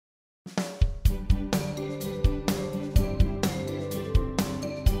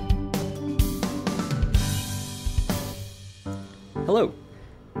Hello,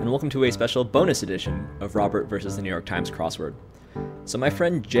 and welcome to a special bonus edition of Robert versus the New York Times crossword. So my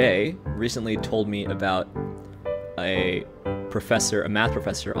friend Jay recently told me about a math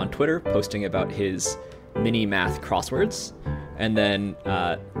professor on Twitter posting about his mini math crosswords, and then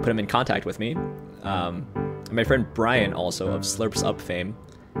put him in contact with me. My friend Brian, also of Slurps Up fame,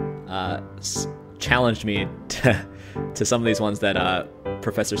 challenged me to some of these ones that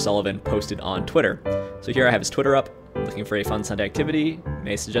Professor Sullivan posted on Twitter. So here I have his Twitter up. Looking for a fun Sunday activity,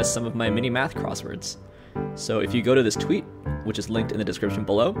 may suggest some of my mini math crosswords. So if you go to this tweet, which is linked in the description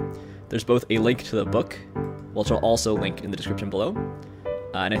below, there's both a link to the book, which I'll also link in the description below.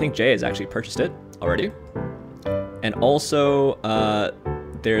 And I think Jay has actually purchased it already. And also,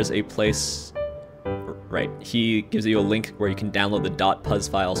 there's a place, right, he gives you a link where you can download the .puz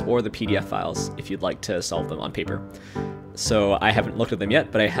files or the PDF files if you'd like to solve them on paper. So I haven't looked at them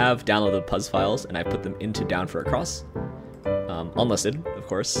yet, but I have downloaded the Puz files and I put them into Down for a Cross, unlisted, of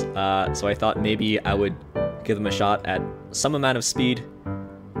course. So I thought maybe I would give them a shot at some amount of speed,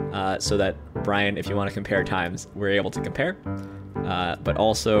 so that Brian, if you want to compare times, we're able to compare. But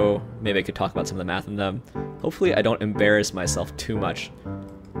also maybe I could talk about some of the math in them. Hopefully I don't embarrass myself too much.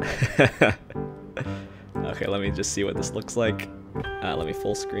 Okay, let me just see what this looks like. Let me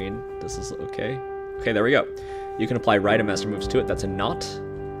full screen. This is okay. Okay, there we go. You can apply Rite of Master moves to it. That's a knot.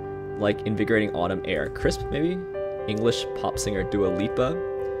 Like Invigorating Autumn Air. Crisp, maybe? English pop singer Dua Lipa.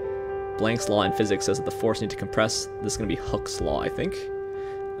 Blank's Law in Physics says that the force need to compress. This is going to be Hooke's Law, I think.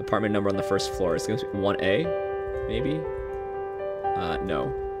 Apartment number on the first floor. It's going to be 1A, maybe?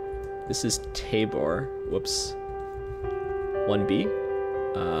 No. This is Tabor. Whoops. 1B?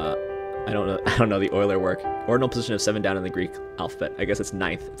 I don't know the Euler work. Ordinal position of 7 down in the Greek alphabet. I guess it's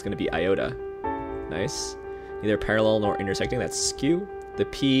 9th. It's going to be iota. Nice. Neither parallel nor intersecting. That's skew. The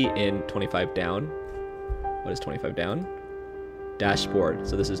P in 25 down. What is 25 down? Dashboard.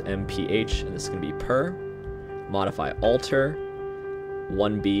 So this is MPH, and this is going to be per. Modify alter.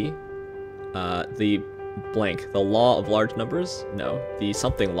 1B. The blank. The law of large numbers? No. The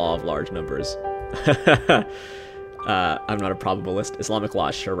something law of large numbers. I'm not a probabilist. Islamic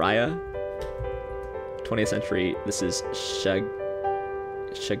law, Sharia. 20th century. This is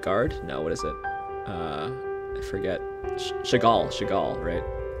Shagard? No, what is it? I forget. Chagall, right?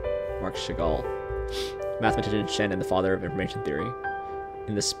 Marc Chagall. Mathematician Shen and the father of information theory.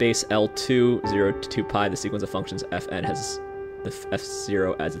 In the space L2, 0 to 2 pi, the sequence of functions Fn has the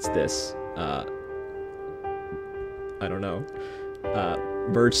F0 as it's this. I don't know.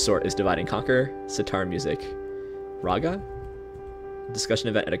 Merge sort is divide and conquer. Sitar music. Raga. Discussion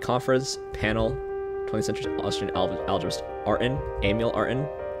event at a conference. Panel. 20th century Austrian algebraist Artin. Emil Artin.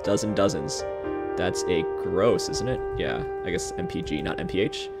 Dozens. That's a gross, isn't it? Yeah, I guess MPG, not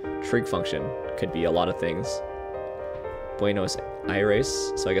MPH. Trig function could be a lot of things. Buenos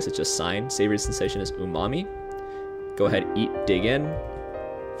Aires, so I guess it's just sine. Savory sensation is umami. Go ahead, eat, dig in.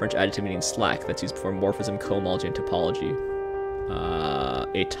 French adjective meaning slack. That's used for morphism, cohomology, and topology.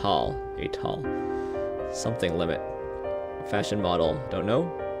 Étal. Something limit. Fashion model, don't know.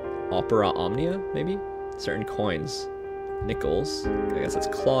 Opera omnia, maybe? Certain coins. Nickels, I guess that's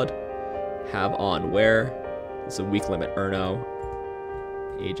Claude. Have on where. It's a weak limit, Erno.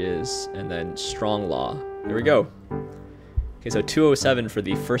 Ages, and then strong law. There we go. Okay, so 207 for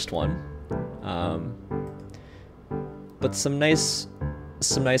the first one. But some nice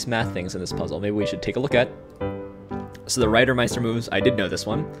math things in this puzzle. Maybe we should take a look at. So the Reitermeister moves, I did know this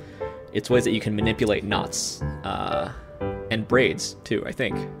one. It's ways that you can manipulate knots. And braids, too, I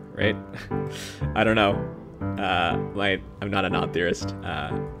think, right? I don't know. I'm not a knot theorist.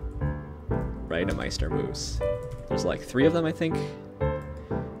 Reitermeister moves. There's like 3 of them, I think.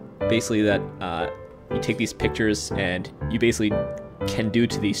 Basically that you take these pictures and you basically can do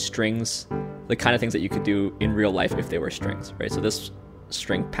to these strings the kind of things that you could do in real life if they were strings, right? So this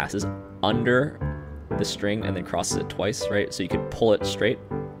string passes under the string and then crosses it twice, right? So you could pull it straight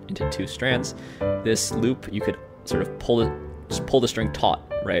into 2 strands. This loop, you could sort of pull the string taut,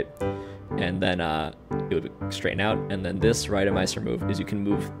 right? And then it would straighten out. And then this Reitermeister move is you can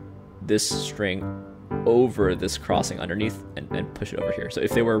move this string over this crossing underneath and push it over here. So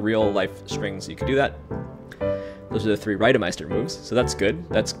if they were real life strings, you could do that. Those are the 3 Reitermeister moves. So that's good.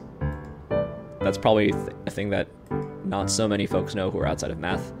 That's probably a thing that not so many folks know who are outside of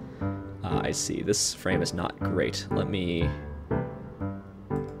math. I see. This frame is not great. Let me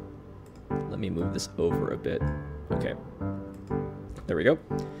move this over a bit. Okay. There we go.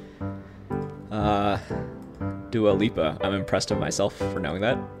 Dua Lipa. I'm impressed of myself for knowing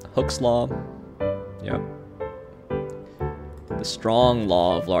that. Hooke's Law. Yep. The strong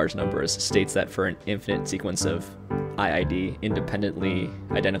law of large numbers states that for an infinite sequence of IID, independently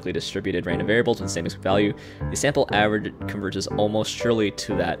identically distributed random variables with the same expected value. The sample average converges almost surely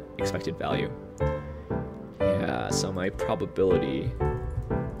to that expected value. Yeah, so my probability...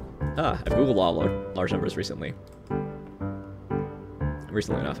 I've Googled large numbers recently.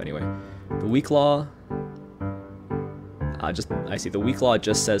 Recently enough, anyway. The weak law... I see, the weak law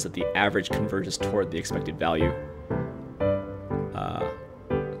just says that the average converges toward the expected value.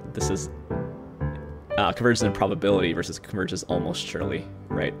 This is... converges in probability versus converges almost surely,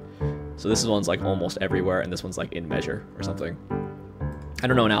 right? So this one's like almost everywhere, and this one's like in measure or something. I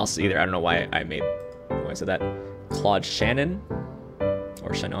don't know analysis either. I don't know why I said that. Claude Shannon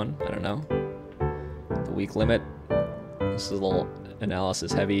or Shannon, I don't know. The weak limit. This is a little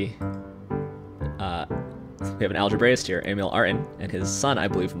analysis heavy. We have an algebraist here, Emil Artin, and his son, I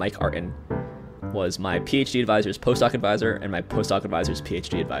believe, Mike Artin, was my PhD advisor's postdoc advisor and my postdoc advisor's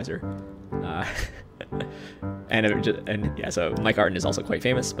PhD advisor. And yeah, so Mike Artin is also quite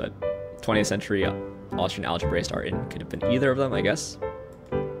famous, but 20th century Austrian algebraist Artin could have been either of them, I guess.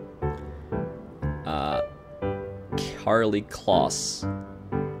 Carly Kloss.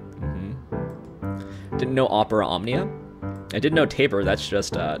 Didn't know opera omnia. I did know Tabor, that's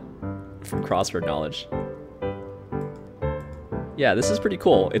just from crossword knowledge. Yeah, this is pretty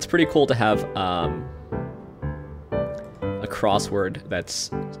cool. It's pretty cool to have a crossword that's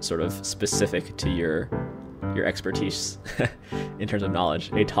sort of specific to your expertise in terms of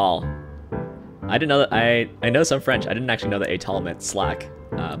knowledge. Étal. I didn't know that. I know some French. I didn't actually know that étal meant slack,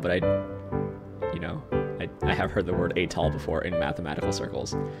 but I have heard the word étal before in mathematical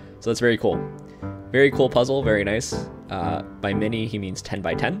circles. So that's very cool. Very cool puzzle. Very nice. By many, he means 10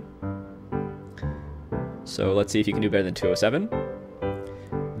 by 10. So let's see if you can do better than 207.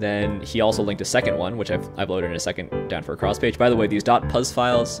 Then he also linked a second one, which I've loaded in a second down for a cross page. By the way, these .puz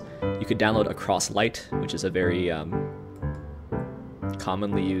files, you could download across Lite, which is a very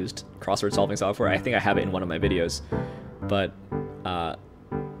commonly used crossword solving software. I think I have it in one of my videos, but I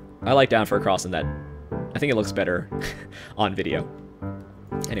like down for a cross in that I think it looks better on video.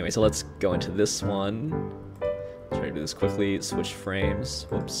 Anyway, so let's go into this one. Try to do this quickly. Switch frames.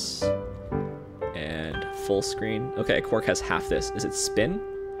 Whoops. And full screen. Okay, a quark has half this. Is it spin?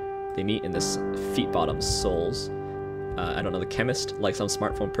 They meet in this feet bottom soles. I don't know, the chemist, like some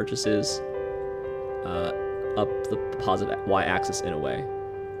smartphone purchases, up the positive y-axis in a way.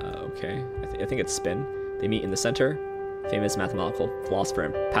 Okay, I think it's spin. They meet in the center. Famous mathematical philosopher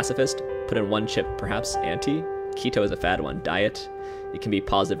and pacifist. Put in one chip, perhaps anti. Keto is a fad one. Diet. It can be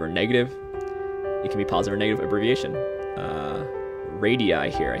positive or negative. It can be positive or negative abbreviation. Radii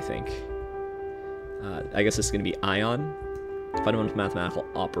here, I think. I guess this is going to be ion. Fundamental mathematical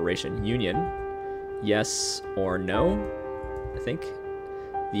operation. Union. Yes or no, I think.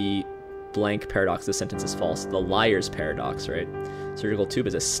 The blank paradox, this sentence is false. The liar's paradox, right? Surgical tube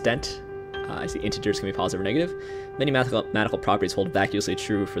is a stent. I see integers can be positive or negative. Many mathematical properties hold vacuously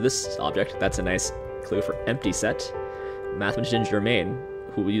true for this object. That's a nice clue for empty set. Mathematician Germain,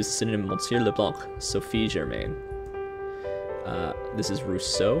 who will use the synonym Monsieur Leblanc, Sophie Germain. This is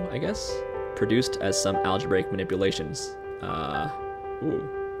Rousseau, I guess. Produced as some algebraic manipulations. I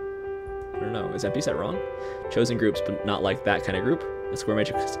don't know, is empty set wrong? Chosen groups, but not like that kind of group. The square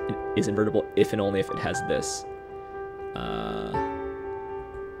matrix is invertible if and only if it has this.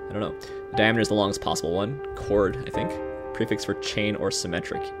 I don't know. The diameter is the longest possible one. Chord, I think. Prefix for chain or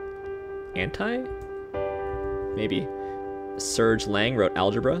symmetric. Anti? Maybe. Serge Lang wrote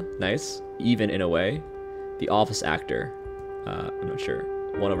algebra. Nice. Even in a way. The office actor. I'm not sure.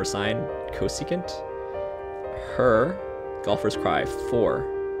 1 over sine. Cosecant. Her. Golfer's cry.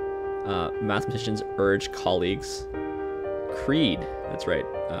 4. Mathematicians urge colleagues. Creed. That's right.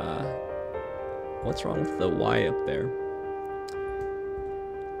 What's wrong with the Y up there?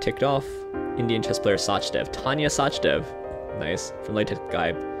 Ticked off. Indian chess player Sachdev. Tanya Sachdev. Nice. From latest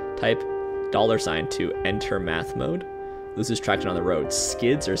guide. Type $sign to enter math mode. Loses traction on the road.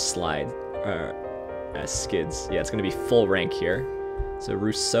 Skids or slide? Skids. Yeah, it's going to be full rank here. So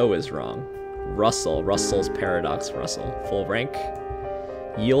Rousseau is wrong. Russell's paradox. Russell. Full rank.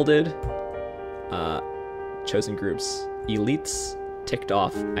 Yielded. Chosen groups. Elites. Ticked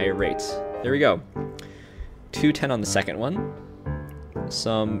off. Irate. There we go. 210 on the second one.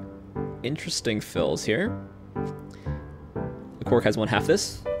 Some interesting fills here. The quark has 1/2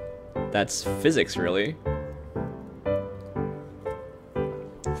 this. That's physics, really.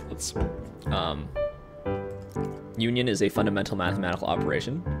 Let's. Union is a fundamental mathematical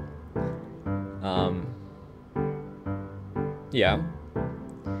operation. Yeah.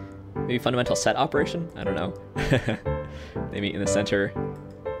 Maybe fundamental set operation? I don't know. They meet in the center.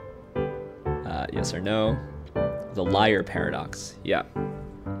 Yes or no. The liar paradox. Yeah.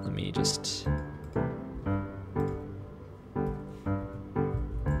 Let me just...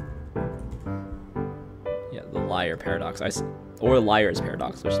 Yeah, the liar paradox. Or liar's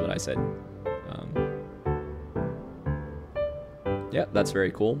paradox, which is what I said. Yeah, that's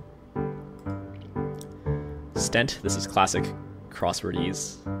very cool. Stent. This is classic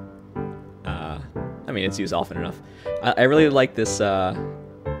crosswordese. I mean, it's used often enough. I really like this. I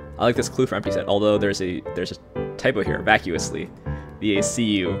like this clue for empty set. Although there's a typo here, vacuously,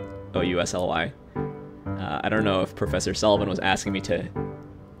 VACUOUSLY. I don't know if Professor Sullivan was asking me to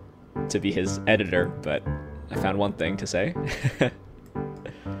be his editor, but I found one thing to say.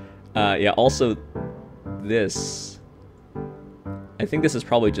 Yeah. Also, this. I think this is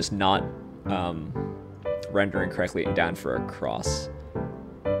probably just not rendering correctly and down for a cross.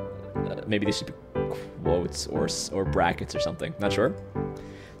 Maybe these should be quotes or brackets or something. Not sure.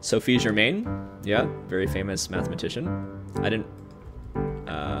 Sophie Germain, yeah, very famous mathematician. I don't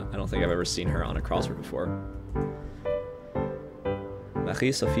think I've ever seen her on a crossword before.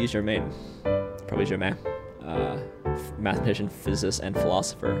 Marie-Sophie Germain, probably Germain, mathematician, physicist, and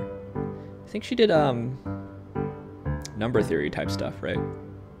philosopher. I think she did number theory type stuff, right?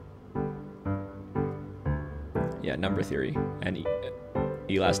 Yeah, number theory and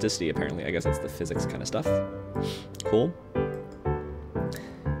elasticity, apparently. I guess that's the physics kind of stuff. Cool.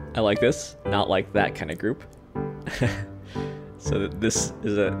 I like this, not like that kind of group. So this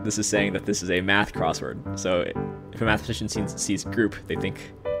is saying that this is a math crossword. So if a mathematician sees group, they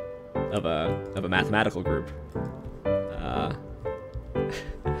think of a mathematical group.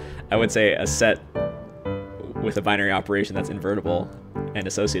 I would say a set with a binary operation that's invertible and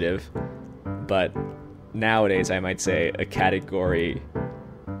associative, but nowadays I might say a category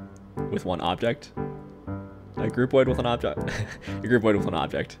with one object. A groupoid with an object. A groupoid with an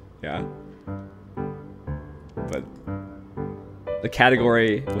object, yeah. But the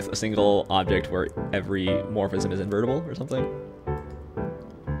category with a single object where every morphism is invertible or something.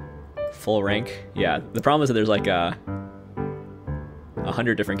 Full rank, yeah. The problem is that there's like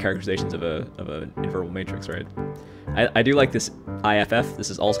 100 different characterizations of an invertible matrix, right? I do like this IFF. This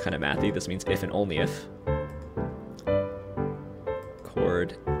is also kind of mathy. This means if and only if.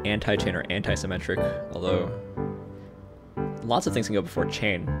 Chord, anti-chain or anti-symmetric, although lots of things can go before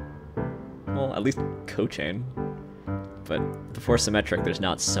chain. Well, at least cochain. But before symmetric, there's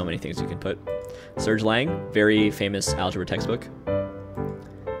not so many things you can put. Serge Lang, very famous algebra textbook.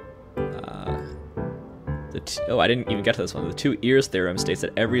 Oh, I didn't even get to this one. The two ears theorem states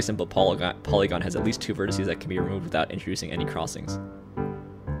that every simple polygon has at least two vertices that can be removed without introducing any crossings.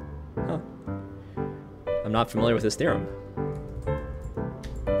 Huh. I'm not familiar with this theorem.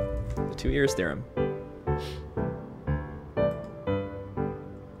 The two ears theorem.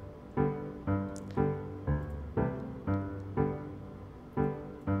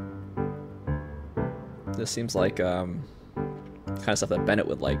 This seems like kind of stuff that Bennett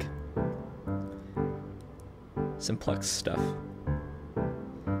would like. Simplex stuff.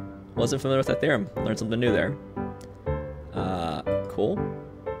 Wasn't familiar with that theorem. Learned something new there. Cool.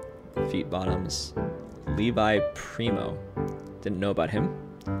 Feet bottoms. Levi Primo. Didn't know about him.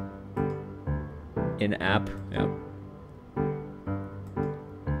 In app. Yeah.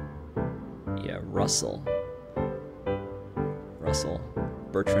 Yeah, Russell.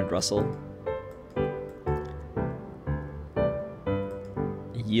 Bertrand Russell.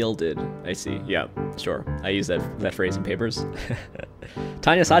 Yielded. I see. Yeah, sure. I use that phrase in papers.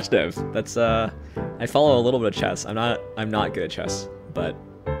 Tanya Sachdev. That's I follow a little bit of chess. I'm not good at chess, but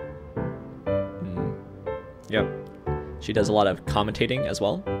yeah. She does a lot of commentating as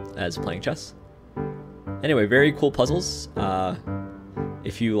well as playing chess. Anyway, very cool puzzles.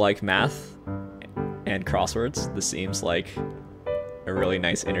 If you like math and crosswords, this seems like a really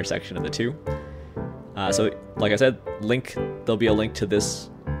nice intersection of the two. So, like I said, there'll be a link to this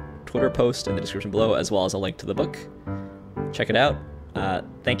Twitter post in the description below, as well as a link to the book. Check it out.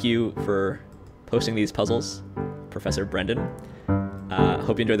 Thank you for posting these puzzles, Professor Brendan.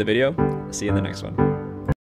 Hope you enjoyed the video. See you in the next one.